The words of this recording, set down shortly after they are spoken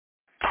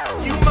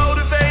You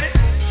motivated?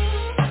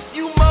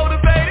 You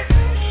motivated?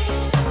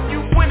 You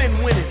winning.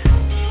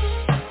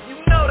 You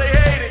know they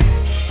hate it.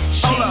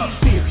 Hold up.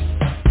 Fierce.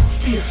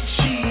 She's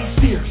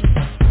fierce.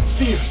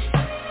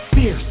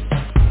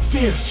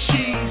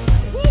 She's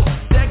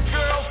that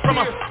girl from a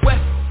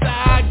west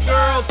side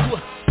girl to a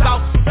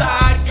south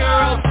side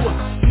girl to a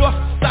north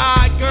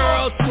side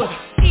girl to a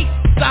east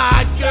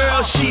side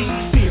girl. She's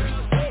fierce.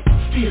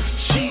 She's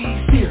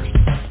fierce.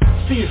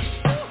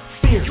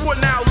 You are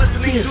now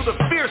listening to the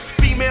Fierce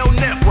Female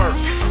Network.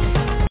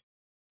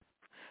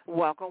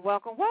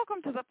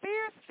 Welcome to the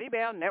Fierce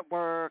Female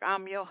Network.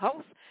 I'm your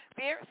host,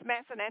 Fierce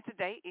Manson, and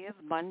today is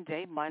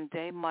Monday,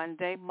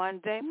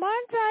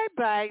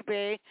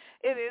 baby.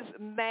 It is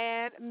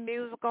Mad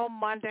Musical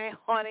Monday,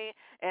 honey,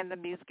 and the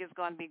music is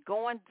going to be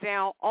going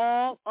down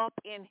all up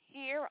in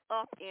here.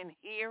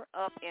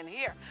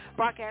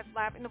 Broadcast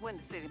live in the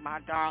Windy City, my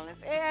darlings.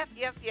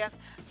 Yes.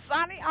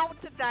 Sunny on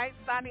today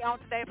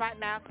right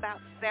now. It's about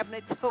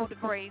 72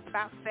 degrees.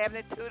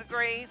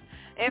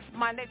 It's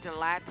Monday,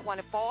 July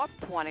 24th,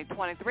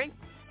 2023,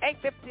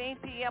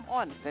 8:15 p.m.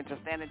 on the Central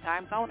Standard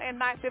Time Zone and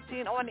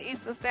 9:15 on the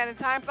Eastern Standard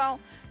Time Zone.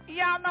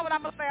 Y'all know what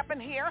I'm going to say up in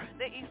here.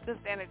 The Eastern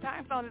Standard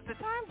Time Zone is the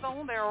time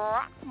zone that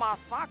rocks my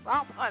socks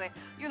off, honey.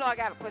 You know I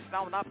got to push it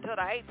on up to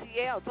the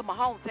ATL, to my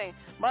home team.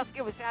 Must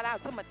give a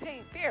shout-out to my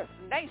team, Fierce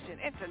Nation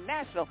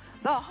International,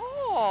 the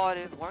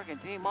hardest working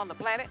team on the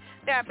planet.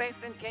 They're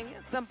based in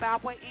Kenya,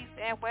 Zimbabwe, East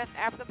and West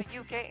Africa, the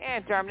UK,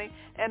 and Germany,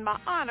 and my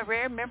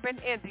honorary member in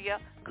India,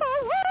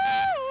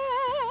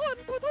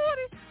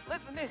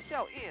 Listen, this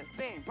show is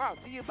being brought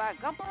to you by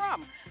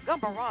Gumbarum.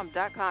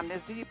 Gumbarum.com.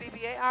 That's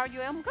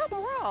Gubbarum.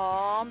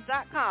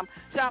 Gumbarum.com.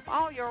 Shop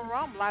all your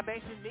rum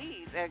libation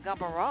needs at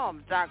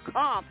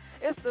Gumbarum.com.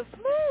 It's the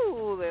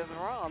smoothest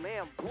rum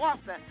in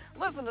Boston.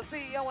 Listen, the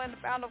CEO and the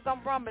founder of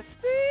Gumbarum is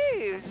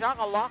Steve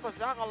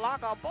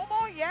Shakalaka. Boom,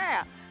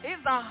 yeah.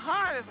 He's the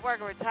hardest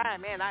working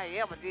retirement I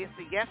ever did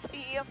see. Yes,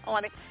 he is,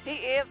 honey. He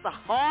is the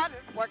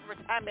hardest working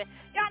retirement.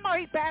 Y'all know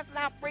he's passing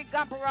out free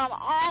gumbo rum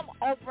all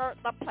over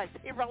the place.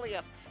 He really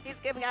is. He's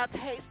giving out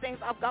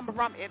tastings of gumbo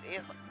rum. It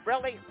is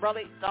really,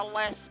 really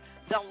delicious.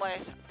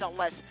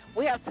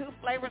 We have two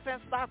flavors in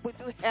stock. We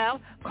do have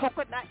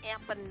coconut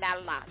and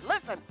vanilla.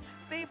 Listen,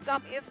 Steve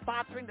Gum is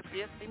sponsoring the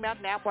Fierce Female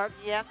Network.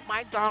 Yes,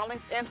 my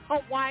darlings, in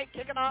Hawaii,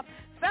 kicking off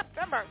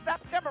September,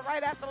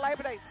 right after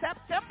Labor Day,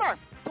 September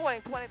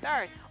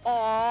 2023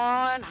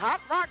 on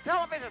Hot Rock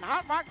Television.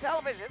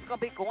 It's going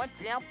to be going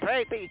down,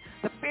 baby.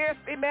 The Fierce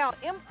Female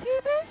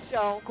MTV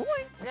show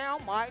going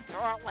down, my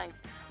darlings.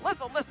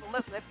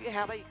 Listen, if you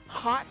have a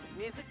hot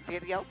music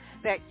video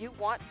that you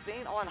want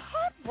seen on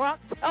Hot Rock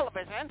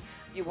Television,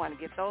 you want to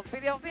get those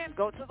videos in,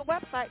 go to the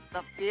website,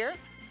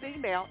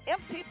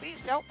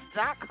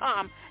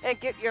 thefiercefemalemtvshow.com, and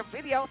get your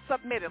video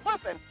submitted.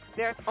 Listen,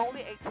 there's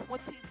only a $20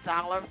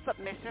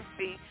 submission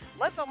fee.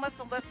 Listen.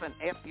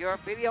 If your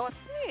video is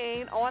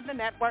seen on the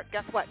network,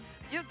 guess what?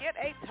 You get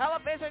a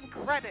television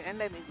credit, and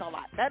that means a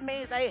lot. That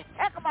means a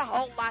heck of a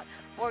whole lot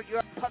for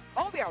your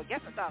portfolio.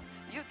 Yes, it does.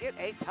 You get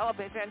a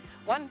television,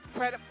 one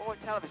credit for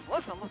television.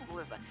 Listen.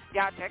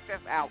 Y'all check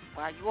this out.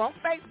 While you on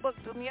Facebook,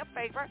 do me a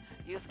favor.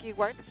 Use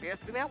keyword The Fierce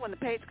Female. When the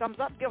page comes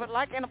up, give it a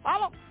like and a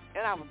follow,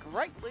 and I would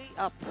greatly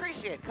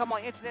appreciate it. Come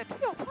on, Internet, do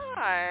your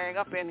thing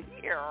up in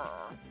here.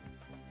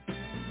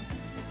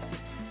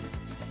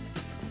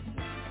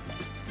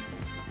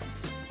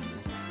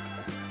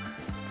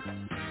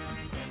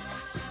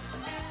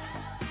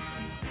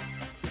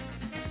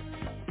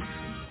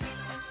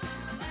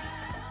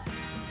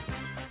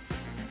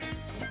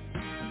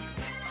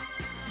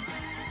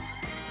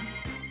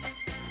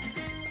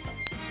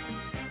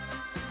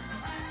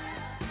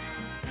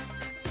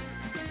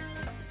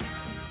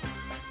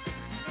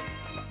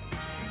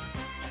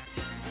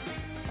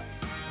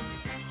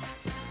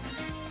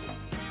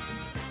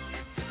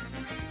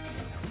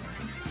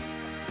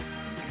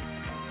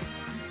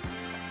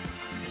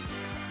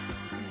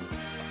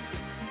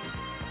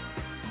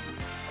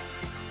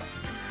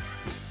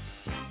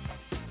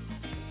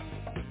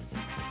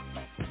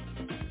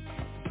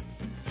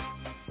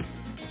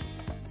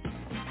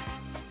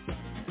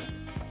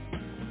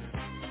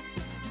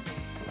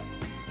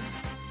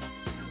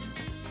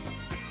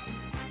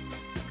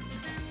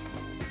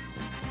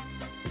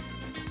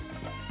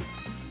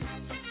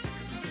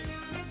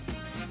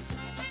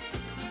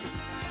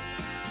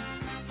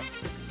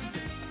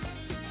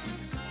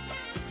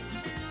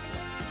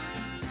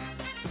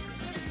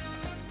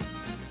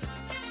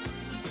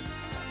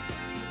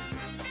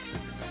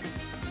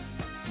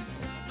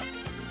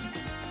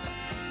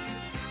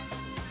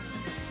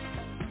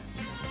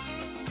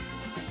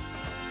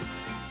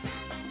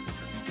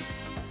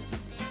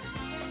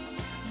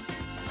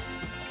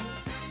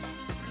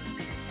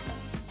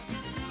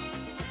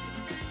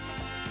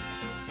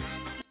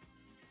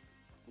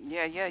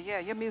 Yeah.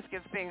 Your music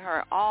is being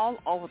heard all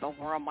over the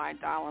world, my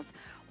darlings.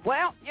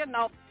 Well, you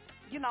know,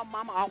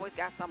 Mama always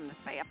got something to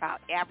say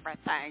about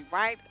everything,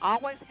 right?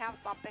 Always have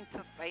something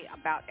to say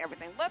about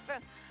everything.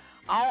 Listen,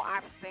 Oh,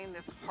 I've seen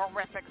this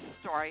horrific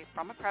story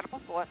from a credible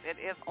source. It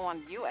is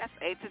on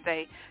USA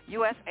Today.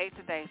 USA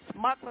Today.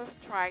 Smugglers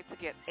tried to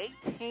get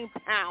 18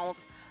 pounds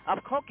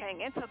of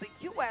cocaine into the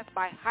U.S.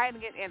 by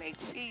hiding it in a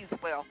cheese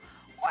wheel.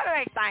 What are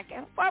they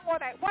thinking? What are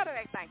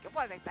they thinking?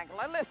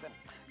 Listen,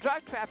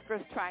 drug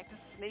traffickers tried to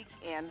sneak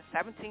in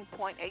 17.8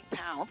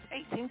 pounds,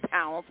 18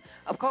 pounds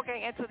of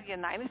cocaine into the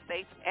United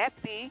States at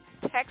the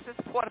Texas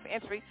port of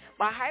entry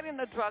by hiding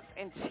the drugs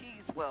in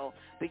cheese wheel,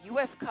 the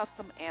U.S.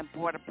 Customs and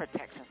Border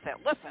Protection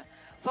said. Listen,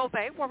 so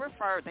they were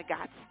referred, they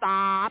got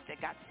stopped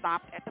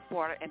at the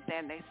border, and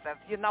then they said,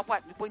 you know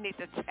what, we need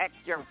to check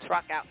your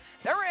truck out.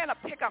 They were in a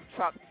pickup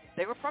truck.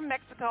 They were from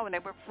Mexico, and they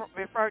were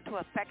referred to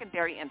a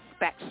secondary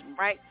inspection,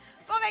 right?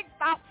 So they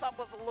thought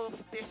something was a little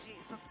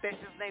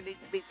suspicious. They need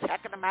to be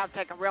checking them out,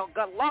 take a real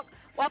good look.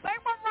 Well, they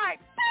were right.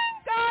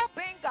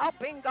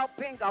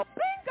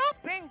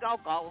 Bingo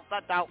goes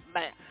the dope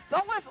man. So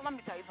listen, let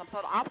me tell you something.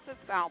 So the officers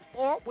found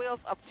 4 wheels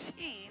of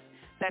cheese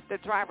that the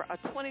driver, a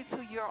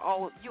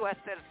 22-year-old U.S.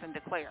 citizen,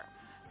 declared.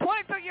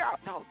 22-year-old.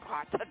 Oh,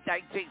 God,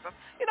 today, Jesus.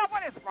 You know,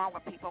 what is wrong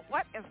with people?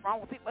 What is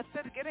wrong with people?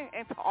 Instead of getting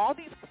into all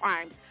these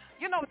crimes,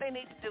 you know what they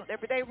need to do?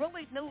 They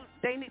really knew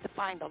they need to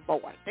find the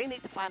Lord.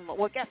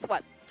 Well, guess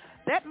what?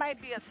 That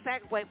might be a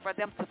segue for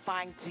them to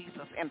find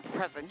Jesus in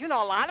prison. You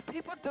know, a lot of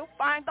people do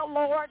find the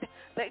Lord.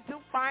 They do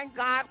find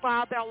God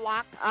while they're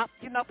locked up,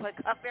 you know,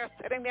 because they're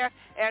sitting there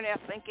and they're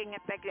thinking.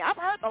 I've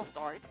heard those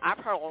stories. I've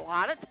heard a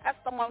lot of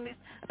testimonies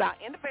about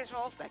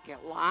individuals that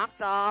get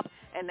locked up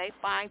and they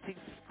find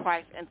Jesus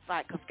Christ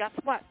inside. Because guess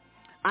what?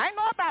 I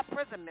know about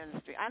prison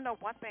ministry. I know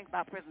one thing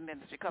about prison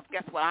ministry because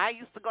guess what? I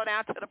used to go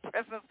down to the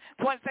prisons,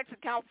 26 in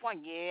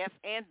California. Yes,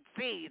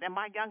 indeed. In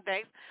my young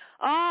days,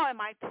 in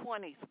my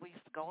 20s, we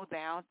used to go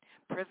down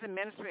prison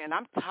ministry, and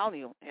I'm telling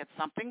you, it's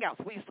something else.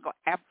 We used to go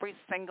every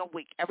single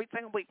week. Every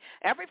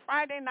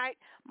Friday night,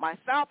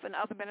 myself and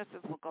other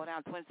ministers would go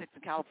down 26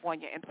 in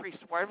California and preach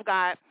the Word of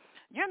God.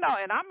 You know,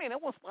 and I mean,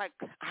 it was like,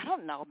 I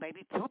don't know,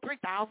 maybe 2,000 to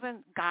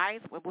 3,000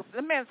 guys. It was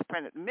the men's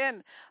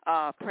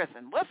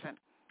prison. Listen.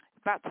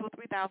 About 2,000 to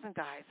 3,000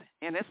 guys,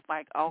 and it's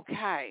like,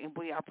 okay,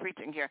 we are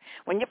preaching here.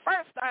 When you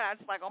first start, I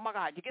was like, oh my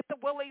God, you get the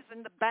willies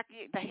in the back,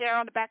 the hair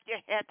on the back of your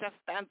head just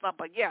stands up.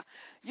 But yeah,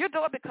 you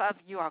do it because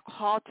you are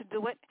called to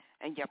do it,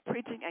 and you're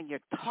preaching and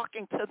you're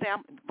talking to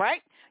them,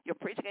 right? You're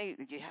preaching,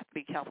 and you have to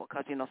be careful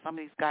because you know some of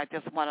these guys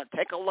just want to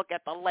take a look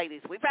at the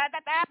ladies. We've had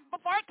that happen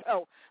before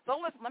too. So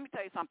listen, let me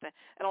tell you something.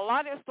 In a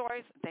lot of their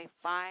stories, they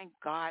find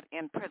God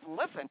in prison.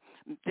 Listen,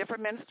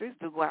 different ministries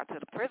do go out to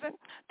the prison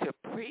to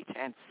preach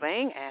and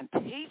sing and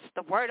teach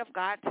the Word of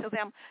God to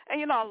them.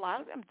 And, you know, a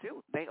lot of them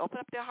do. They open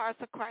up their hearts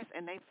to Christ,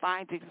 and they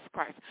find Jesus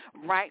Christ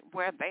right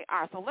where they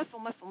are. So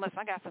listen.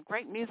 I got some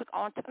great music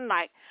on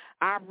tonight.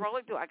 I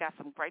really do. I got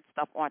some great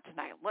stuff on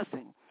tonight.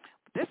 Listen,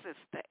 this is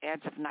The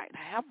Edge of Night.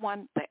 I have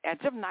one, The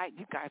Edge of Night.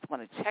 You guys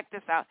want to check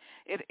this out.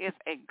 It is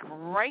a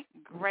great,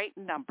 great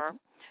number,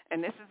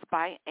 and this is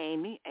by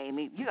Amy.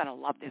 Amy, you're going to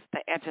love this,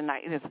 The Edge of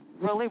Night. It is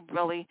really,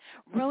 really,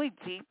 really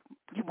deep.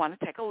 You want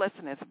to take a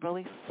listen. It's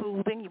really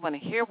soothing. You want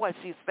to hear what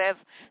she says.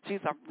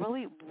 She's a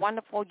really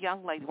wonderful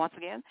young lady. Once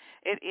again,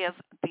 it is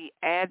The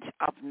Edge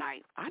of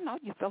Night. I know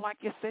you feel like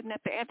you're sitting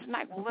at the edge of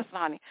night. Well, listen,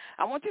 honey,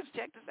 I want you to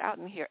check this out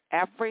and hear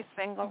every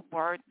single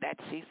word that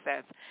she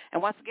says.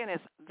 And once again,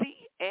 it's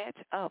The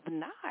Edge of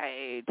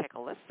Night. Take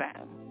a listen.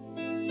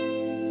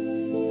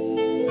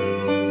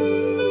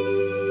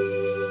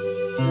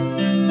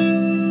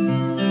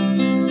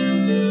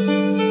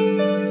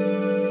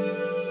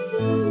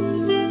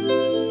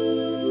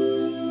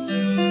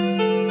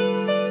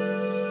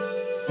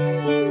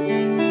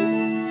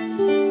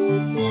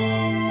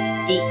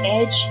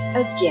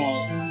 Of Day.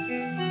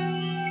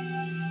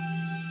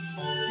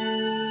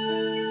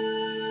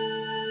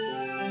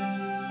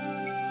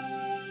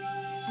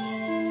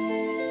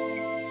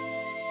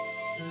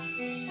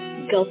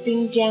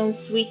 Gulping down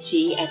sweet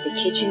tea at the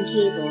kitchen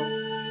table,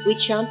 we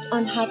chomped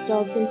on hot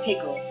dogs and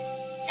pickles,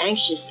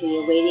 anxiously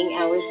awaiting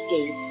our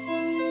escape.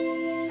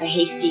 A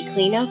hasty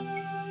cleanup,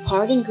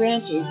 pardon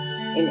granted,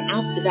 and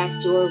out the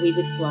back door we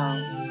would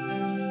fly.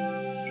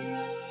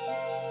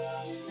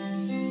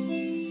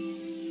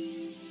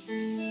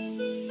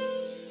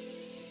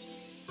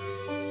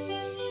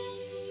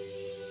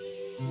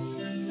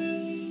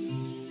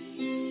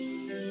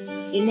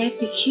 In that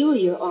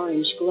peculiar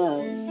orange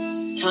glow,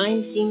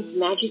 time seems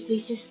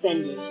magically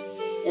suspended,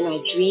 and I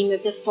dream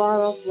of the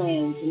far-off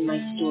lands in my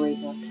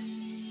storybooks.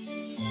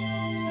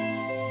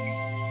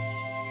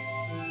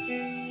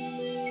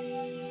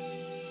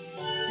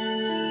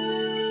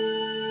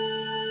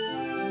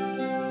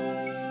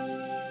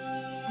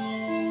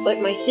 But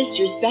my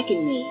sisters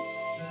beckon me,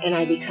 and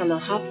I become a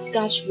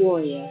hopscotch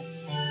warrior,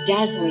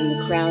 dazzling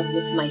the crowd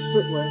with my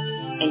footwork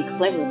and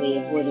cleverly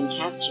avoiding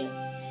capture.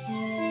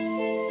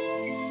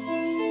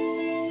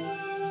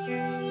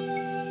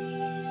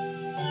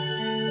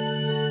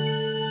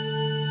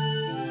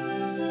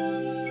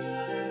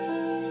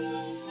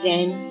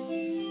 Then,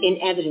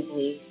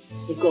 inevitably,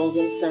 the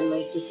golden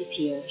sunlight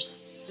disappears,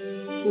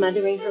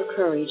 smothering her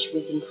courage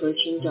with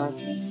encroaching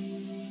darkness.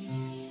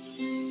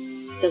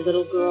 The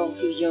little girl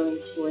who yearns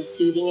for a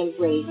soothing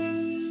embrace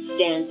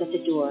stands at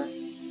the door,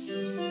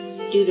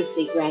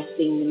 dutifully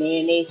grasping the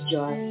mayonnaise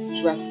jar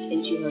thrust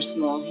into her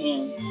small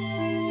hand.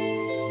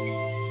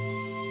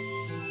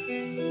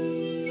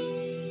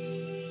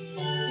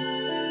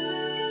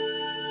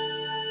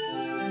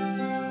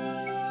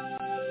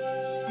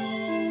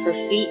 Her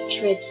feet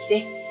tread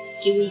thick,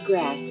 dewy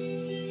grass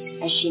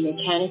as she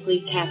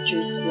mechanically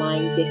captures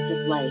flying bits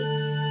of light,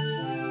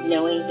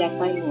 knowing that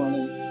by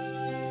morning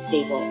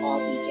they will all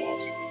be dead.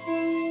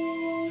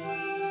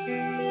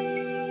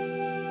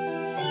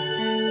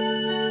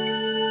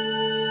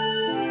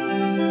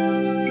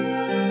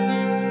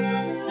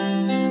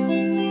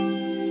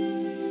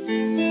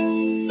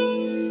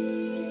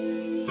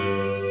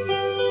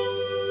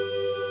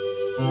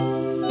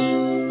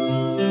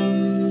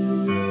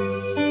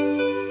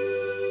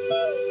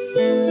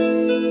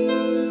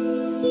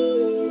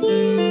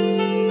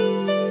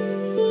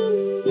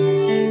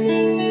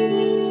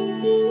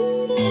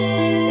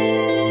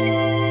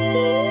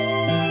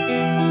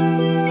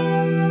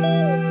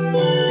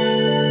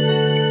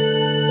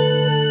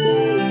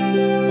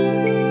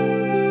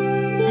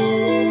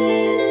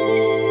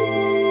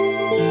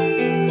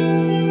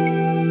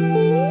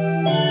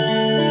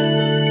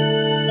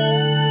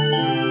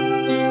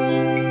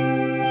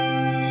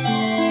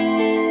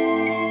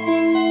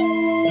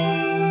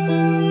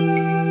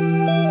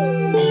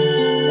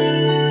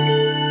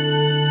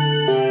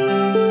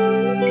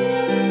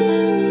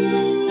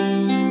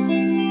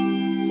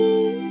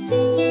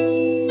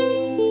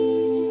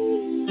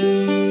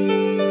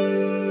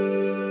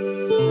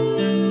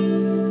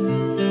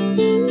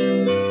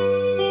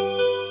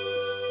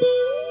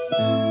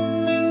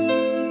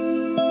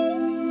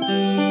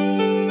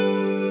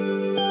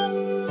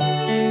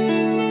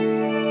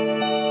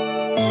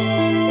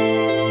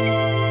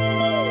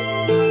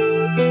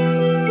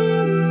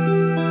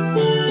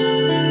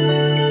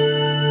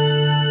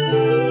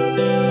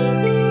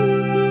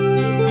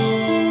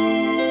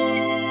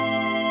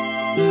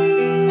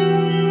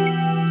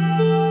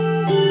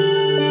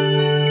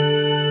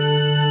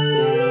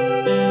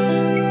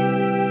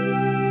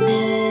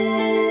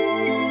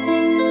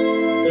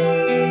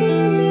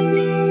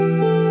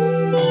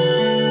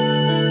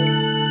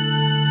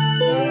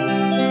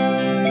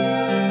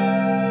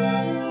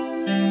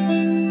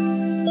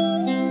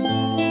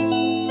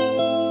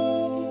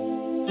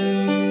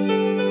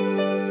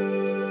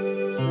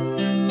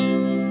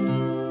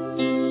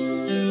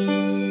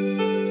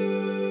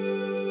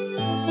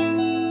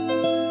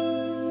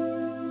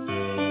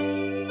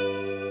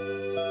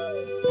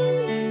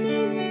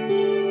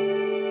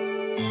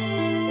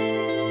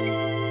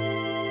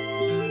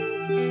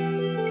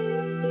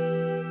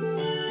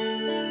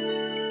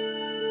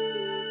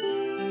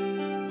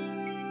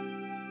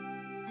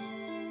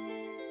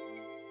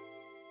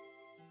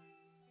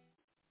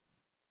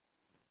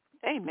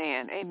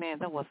 Amen. Amen.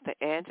 That was The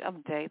Edge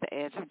of Day, The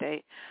Edge of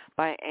Day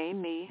by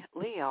Amy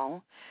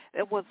Leon.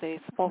 It was a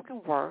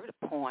spoken word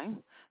poem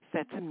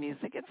set to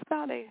music. It's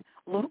about a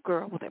little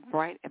girl with a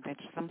bright,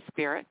 adventuresome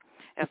spirit.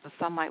 As the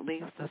sunlight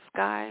leaves the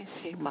sky,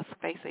 she must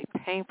face a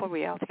painful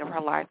reality of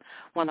her life,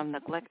 one of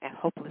neglect and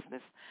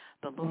hopelessness.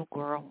 The little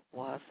girl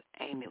was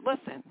Amy.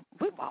 Listen,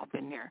 we've all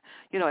been there.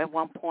 You know, at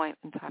one point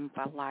in time of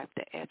our life,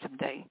 the edge of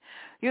day.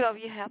 You know,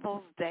 you have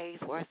those days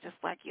where it's just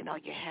like, you know,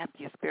 you're happy,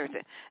 you're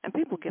spirited, and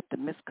people get the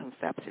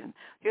misconception.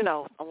 You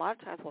know, a lot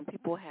of times when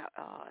people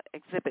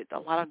exhibit a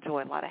lot of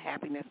joy, a lot of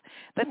happiness,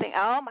 they think,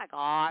 oh, my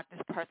God,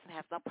 this person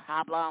has no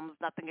problems,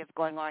 nothing is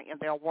going on in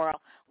their world.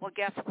 Well,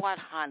 guess what,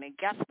 honey?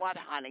 Guess what,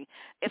 honey?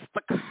 It's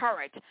the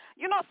courage.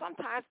 You know,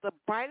 sometimes the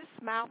brightest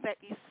smile that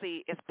you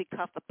see is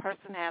because the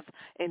person has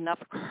enough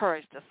courage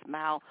to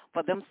smile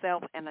for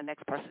themselves and the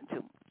next person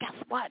too. Guess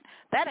what?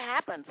 That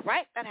happens,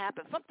 right? That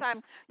happens.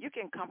 Sometimes you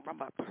can come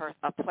from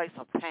a place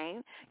of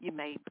pain. You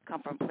may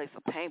come from a place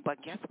of pain,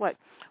 but guess what?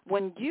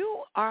 When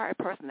you are a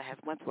person that has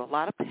went through a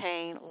lot of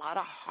pain, a lot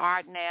of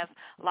hardness,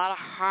 a lot of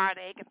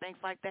heartache and things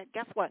like that,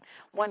 guess what?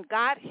 When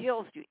God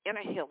heals you,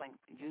 inner healing,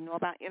 you know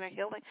about inner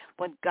healing?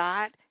 When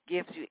God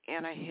gives you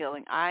inner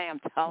healing, I am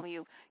telling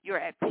you, you're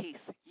at peace.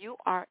 You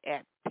are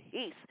at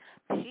peace.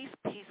 Peace,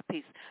 peace,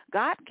 peace.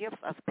 God gives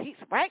us peace,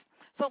 right?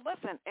 So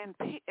listen, and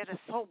it is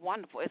so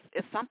wonderful.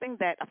 It's something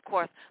that, of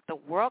course, the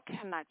world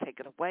cannot take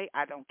it away.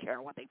 I don't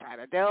care what they try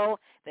to do.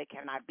 They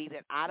cannot beat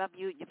it out of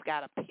you. You've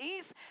got a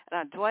peace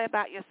and a joy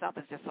about yourself.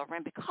 It's just so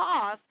rare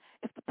because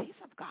it's the peace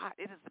of God.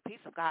 It is the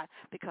peace of God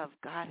because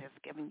God has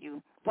given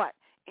you what?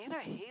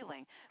 Inner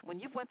healing. When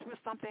you went through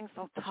something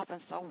so tough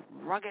and so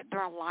rugged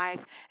during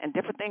life and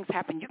different things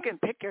happen,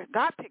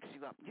 God picks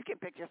you up. You can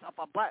pick yourself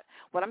up. But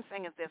what I'm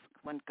saying is this,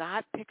 when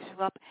God picks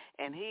you up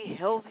and he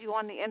heals you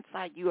on the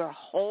inside, you are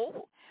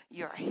whole,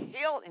 you're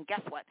healed, and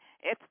guess what?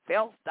 It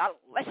feels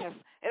delicious.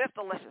 It is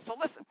delicious. So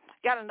listen,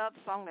 got another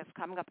song that's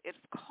coming up. It's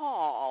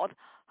called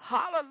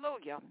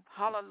Hallelujah.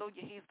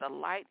 Hallelujah. He's the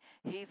light.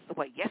 He's the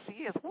way. Yes,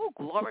 he is. Woo,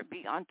 glory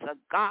be unto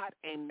God.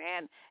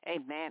 Amen,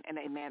 amen, and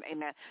amen,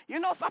 amen. You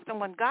know something?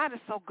 When God is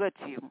so good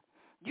to you,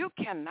 you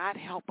cannot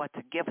help but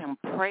to give him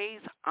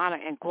praise, honor,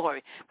 and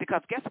glory.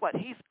 Because guess what?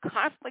 He's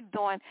constantly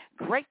doing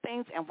great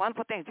things and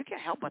wonderful things. You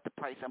can't help but to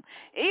praise him.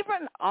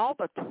 Even all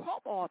the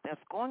trouble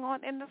that's going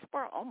on in this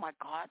world, oh, my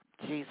God,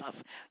 Jesus,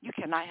 you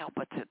cannot help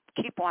but to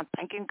keep on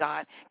thanking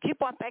God,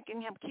 keep on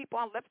thanking him, keep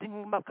on lifting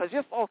him up, because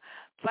you're so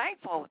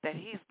thankful that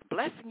he's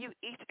blessing you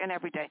each and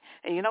every day.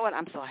 And you know what?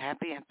 I'm so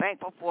happy and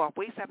thankful for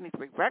We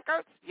 73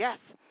 Records. Yes.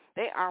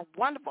 They are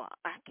wonderful.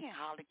 I can't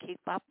hardly keep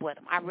up with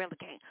them. I really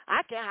can't.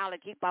 I can't hardly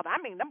keep up. I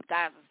mean, them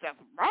guys are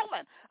just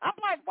rolling. I'm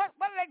like, what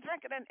are they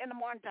drinking in the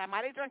morning time?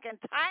 Are they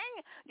drinking Tang?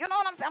 You know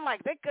what I'm saying? I'm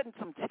like, they getting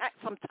some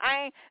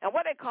Tang, and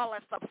what they call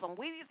that stuff, some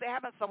Wheaties. They're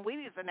having some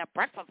Wheaties in their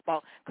breakfast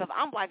bowl, because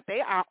I'm like,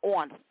 they are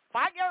on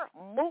fire,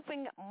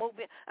 moving.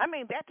 I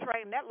mean, that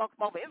train, that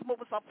locomotive is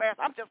moving so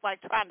fast. I'm just like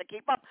trying to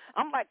keep up.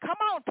 I'm like, come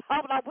on,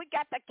 Tom, like, we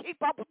got to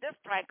keep up with this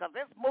train, because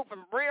it's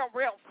moving real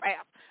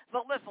fast.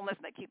 So listen,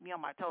 they keep me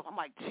on my toes. I'm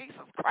like,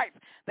 Jesus Christ,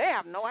 they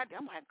have no idea.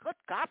 I'm like, good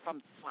God,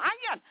 from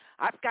Zion,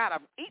 I've got to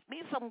eat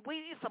me some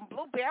Wheaties, some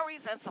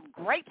blueberries, and some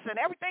grapes and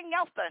everything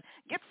else to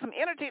get some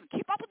energy to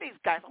keep up with these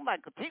guys. I'm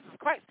like, Jesus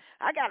Christ,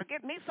 I got to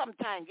get me some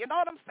time. You know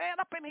what I'm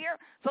saying up in here?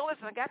 So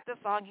listen, I got this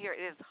song here.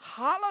 It is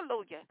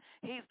Hallelujah.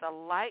 He's the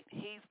light.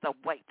 He's the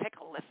way. Take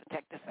a listen.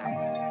 Check this out.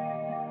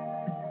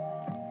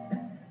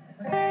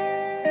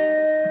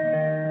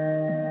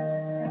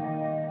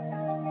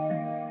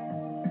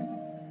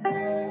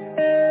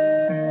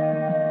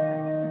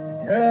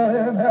 Tell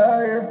him how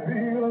you're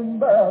feeling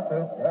about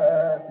the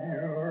path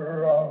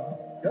you're on.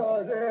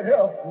 Does it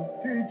help to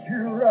teach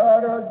you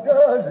right, or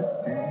does it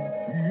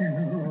teach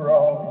you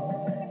wrong?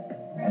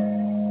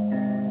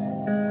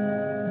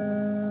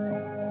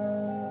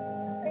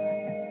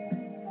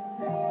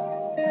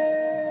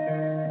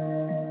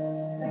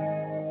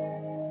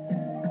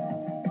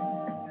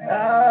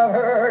 I've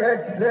heard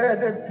it said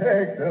to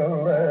take the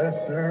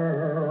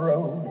lesser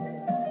road.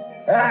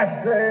 I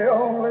say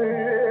only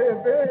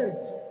if it's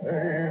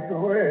paved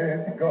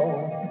with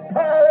gold.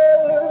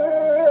 Hallelujah,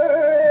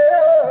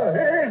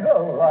 he's a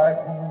light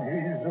and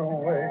he's a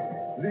way.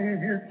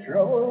 Leave your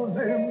troubles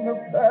in the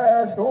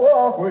past,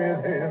 walk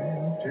with him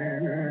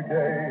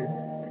today.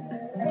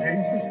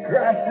 Jesus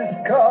Christ is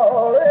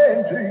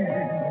calling to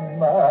you,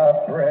 my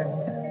friend.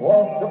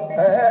 Walk the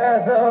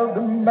path of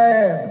the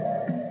man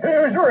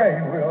whose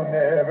reign will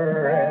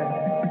never end.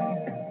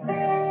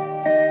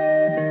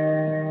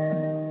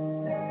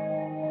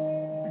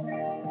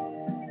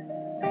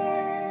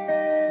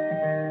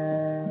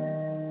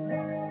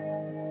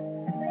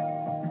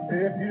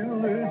 If you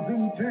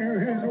listen to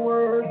his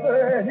words,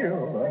 then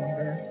you'll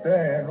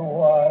understand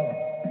why.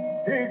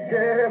 He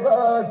gave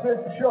us a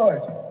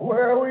choice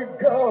where we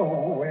go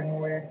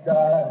when we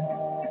die.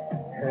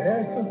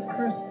 Jesus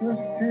Christus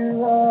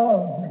till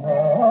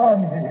on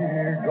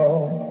here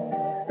go.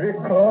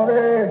 Because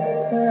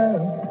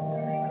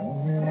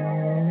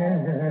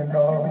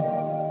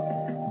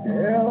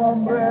el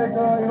hombre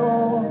cayó,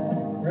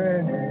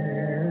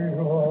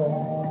 rendido,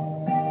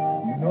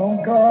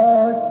 nunca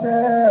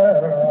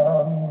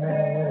será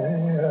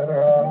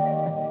mera.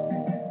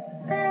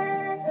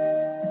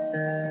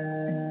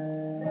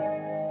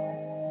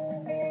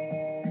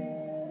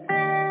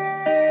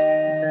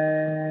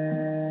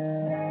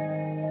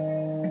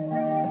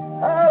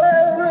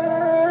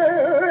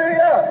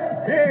 Hallelujah,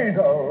 he's a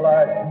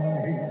light and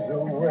he's a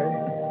way.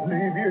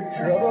 Leave your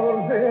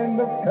troubles in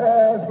the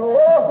past,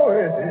 walk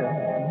with him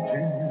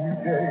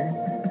today.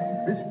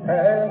 This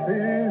path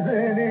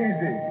isn't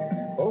easy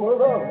for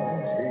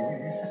those he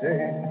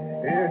saves.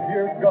 If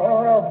you're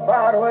gonna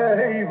fight with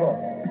evil,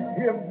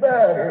 you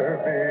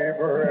better be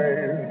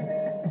brave.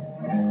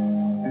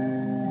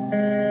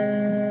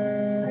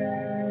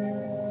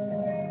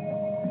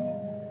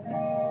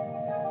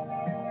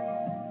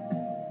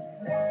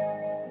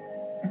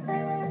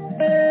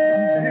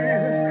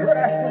 Jesus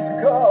Christ is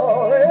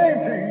calling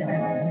to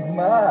you,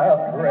 my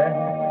friend.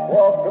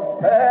 Walk the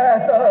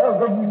path of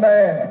the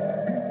man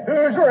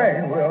whose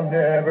reign will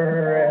never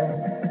end.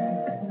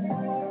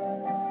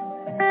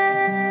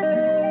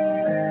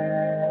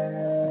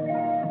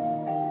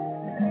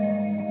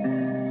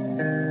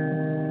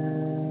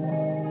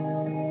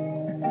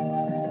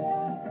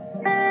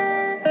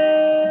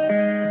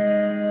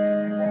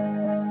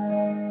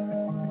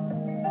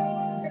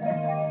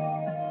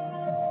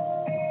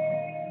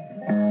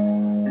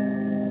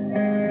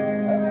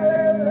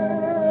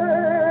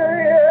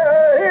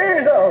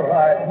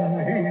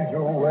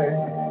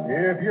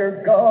 If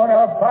you're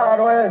gonna fight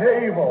with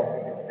evil,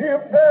 you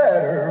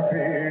better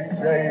be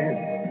safe.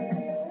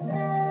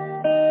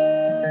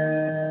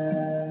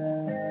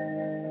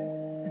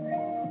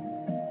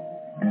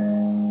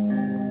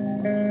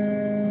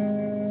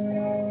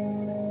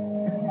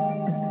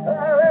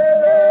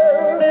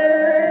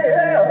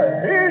 Hallelujah,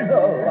 he's a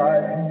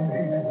light and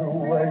he's a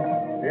way.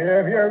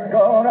 If you're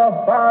gonna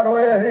fight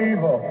with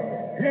evil,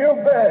 you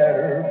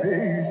better be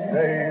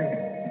safe.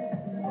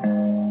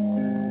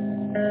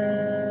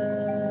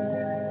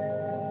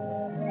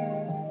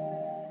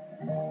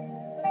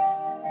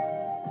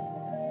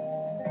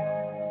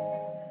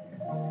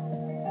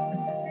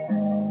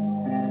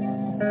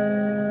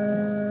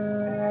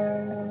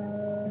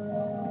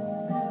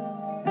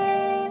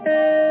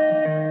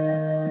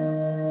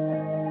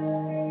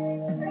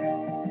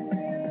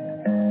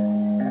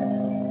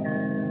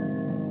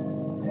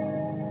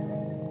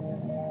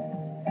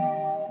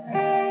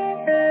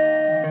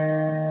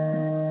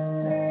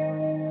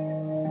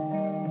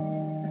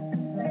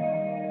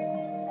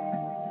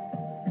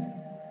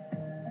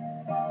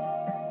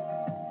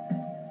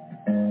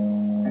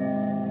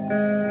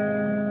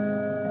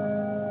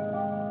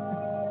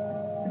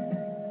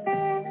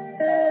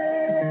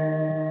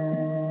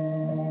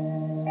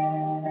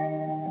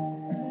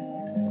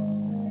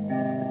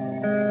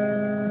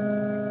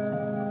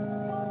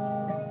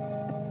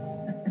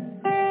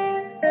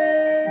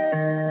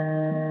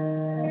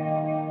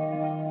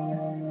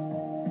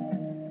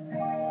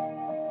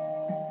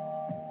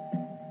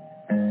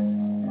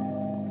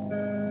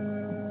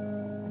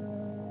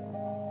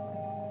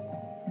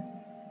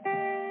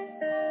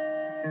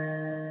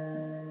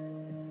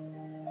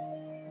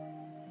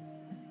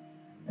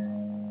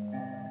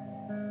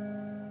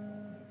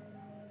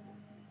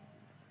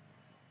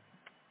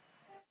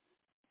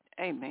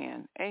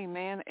 Amen.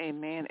 Amen.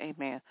 Amen.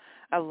 Amen.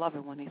 I love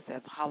it when he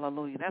says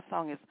hallelujah. That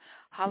song is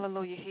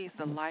hallelujah. He's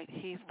the light.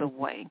 He's the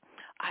way.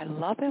 I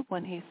love it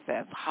when he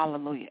says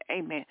hallelujah.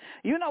 Amen.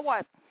 You know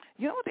what?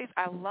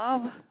 I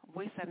love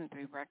We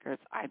 73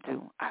 Records. I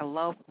do. I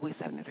love We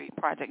 73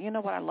 Project. You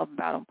know what I love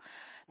about them?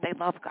 They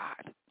love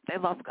God. They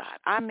love God.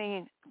 I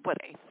mean, with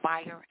a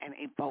fire and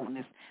a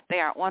boldness. They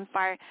are on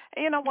fire.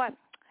 And you know what?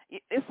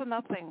 It's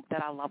another thing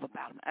that I love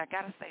about them. I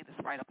got to say this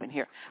right up in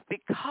here.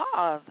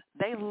 Because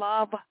they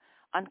love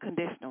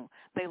unconditional.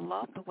 They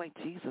love the way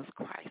Jesus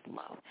Christ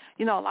loved.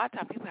 A lot of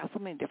times people have so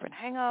many different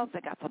hang-ups.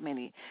 They got so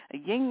many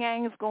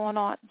yin-yangs going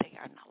on. They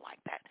are not like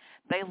that.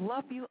 They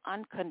love you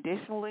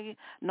unconditionally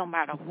no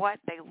matter what.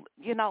 They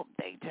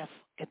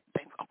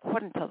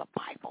according to the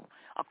Bible.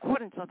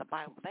 According to the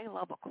Bible. They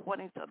love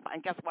according to the Bible.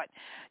 And guess what?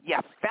 You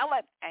feel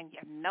it and you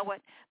know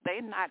it.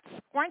 They're not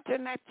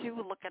squinting at you,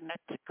 looking at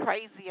you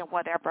crazy or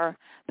whatever.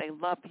 They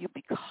love you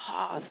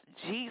because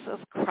Jesus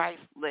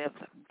Christ lives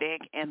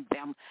big in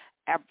them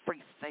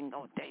every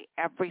single day.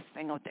 Every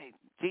single day.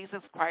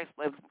 Jesus Christ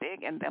lives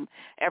big in them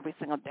every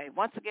single day.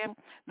 Once again,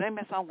 the name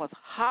of the song was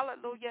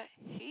Hallelujah.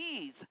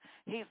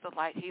 He's the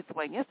light. He's the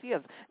way. Yes, he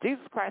is.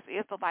 Jesus Christ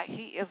is the light.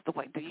 He is the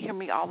way. Do you hear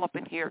me all up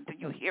in here? Do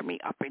you hear me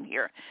up in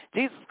here?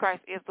 Jesus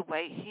Christ is the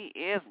way. He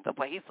is the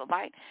way. He's the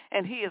light,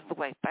 and he is the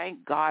way.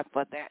 Thank God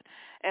for that.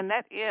 And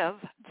that is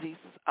Jesus.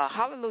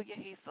 Hallelujah.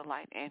 He's the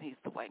light, and he's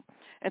the way.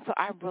 And so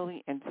I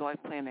really enjoy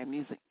playing their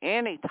music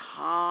any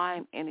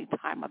time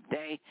of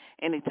day,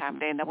 any time of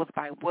day. And that was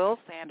by Will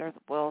Sanders.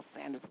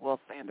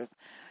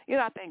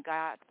 I thank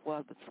God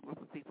for this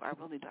group of people. I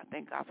really do. I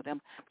thank God for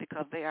them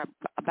because they are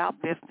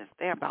about business.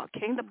 They're about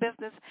kingdom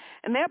business,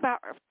 and they're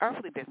about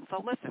earthly business.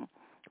 So listen,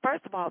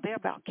 first of all, they're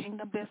about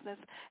kingdom business,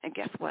 and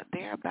guess what?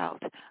 They're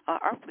about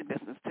earthly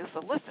business too.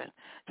 So listen,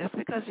 just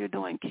because you're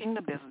doing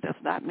kingdom business does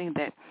not mean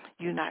that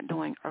you're not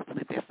doing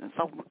earthly business.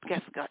 So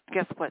guess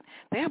what?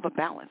 They have a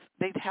balance.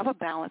 They have a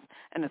balance,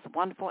 and it's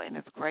wonderful, and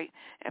it's great.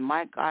 And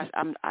my gosh,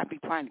 I'd be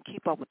trying to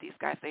keep up with these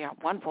guys. They are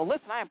wonderful.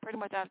 Listen, I am pretty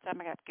much out of time.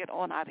 I got to get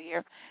on out of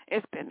here.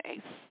 It's been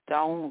a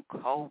stone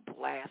cold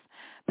blast.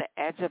 The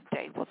edge of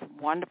day was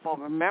wonderful.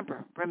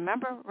 Remember,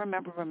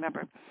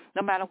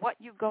 no matter what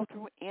you go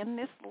through in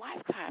this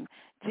lifetime,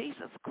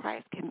 Jesus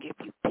Christ can give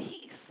you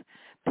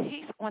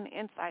peace on the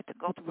inside to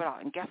go through it all.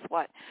 And guess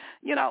what?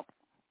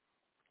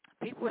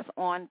 People is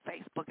on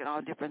Facebook and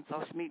all different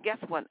social media.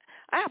 Guess what?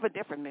 I have a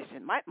different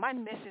mission. My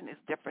mission is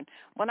different.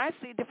 When I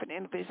see different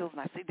individuals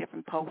and I see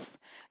different posts,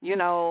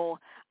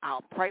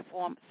 I'll pray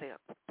for them, say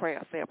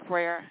a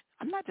prayer.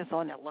 I'm not just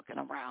on there looking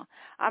around.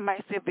 I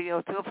might see a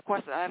video too. Of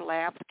course, I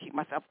laugh to keep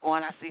myself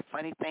going. I see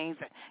funny things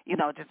that,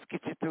 just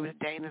get you through the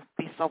day and it'll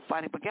be so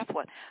funny. But guess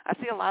what? I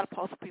see a lot of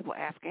posts of people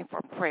asking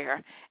for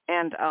prayer.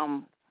 And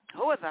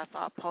who was I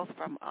saw a post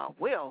from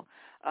Will,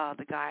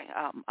 the guy,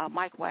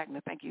 Mike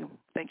Wagner. Thank you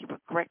for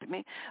correcting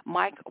me.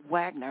 Mike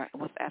Wagner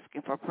was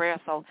asking for prayer.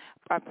 So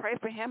I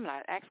prayed for him, and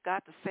I asked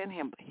God to send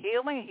him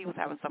healing. He was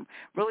having some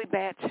really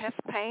bad chest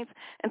pains,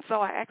 and so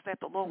I asked that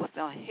the Lord would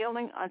send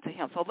healing unto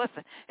him. So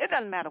listen, it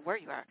doesn't matter where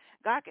you are.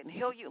 God can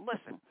heal you.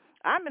 Listen,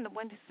 I'm in the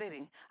Windy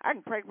City. I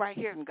can pray right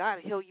here, and God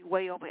will heal you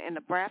way over in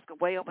Nebraska,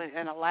 way over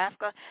in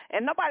Alaska,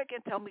 and nobody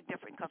can tell me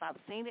different because I've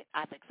seen it,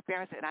 I've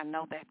experienced it, and I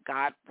know that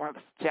God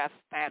works just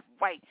that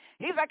way.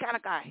 He's that kind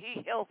of guy.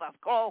 He heals us.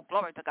 Oh,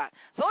 glory to God.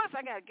 So listen,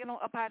 I got to get on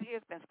up out of here.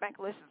 It's been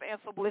spankalicious and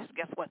so delicious.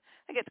 Guess what?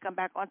 I get to come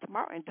back on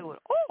tomorrow and do it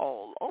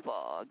all over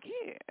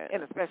again. In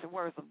the special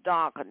words of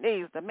Don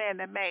Cornelius, the man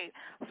that made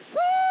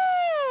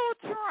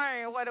Soul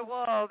Train what it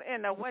was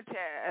in the Winter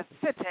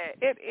City.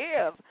 It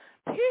is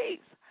peace,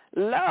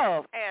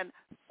 love, and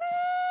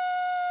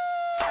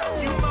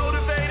You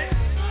motivated.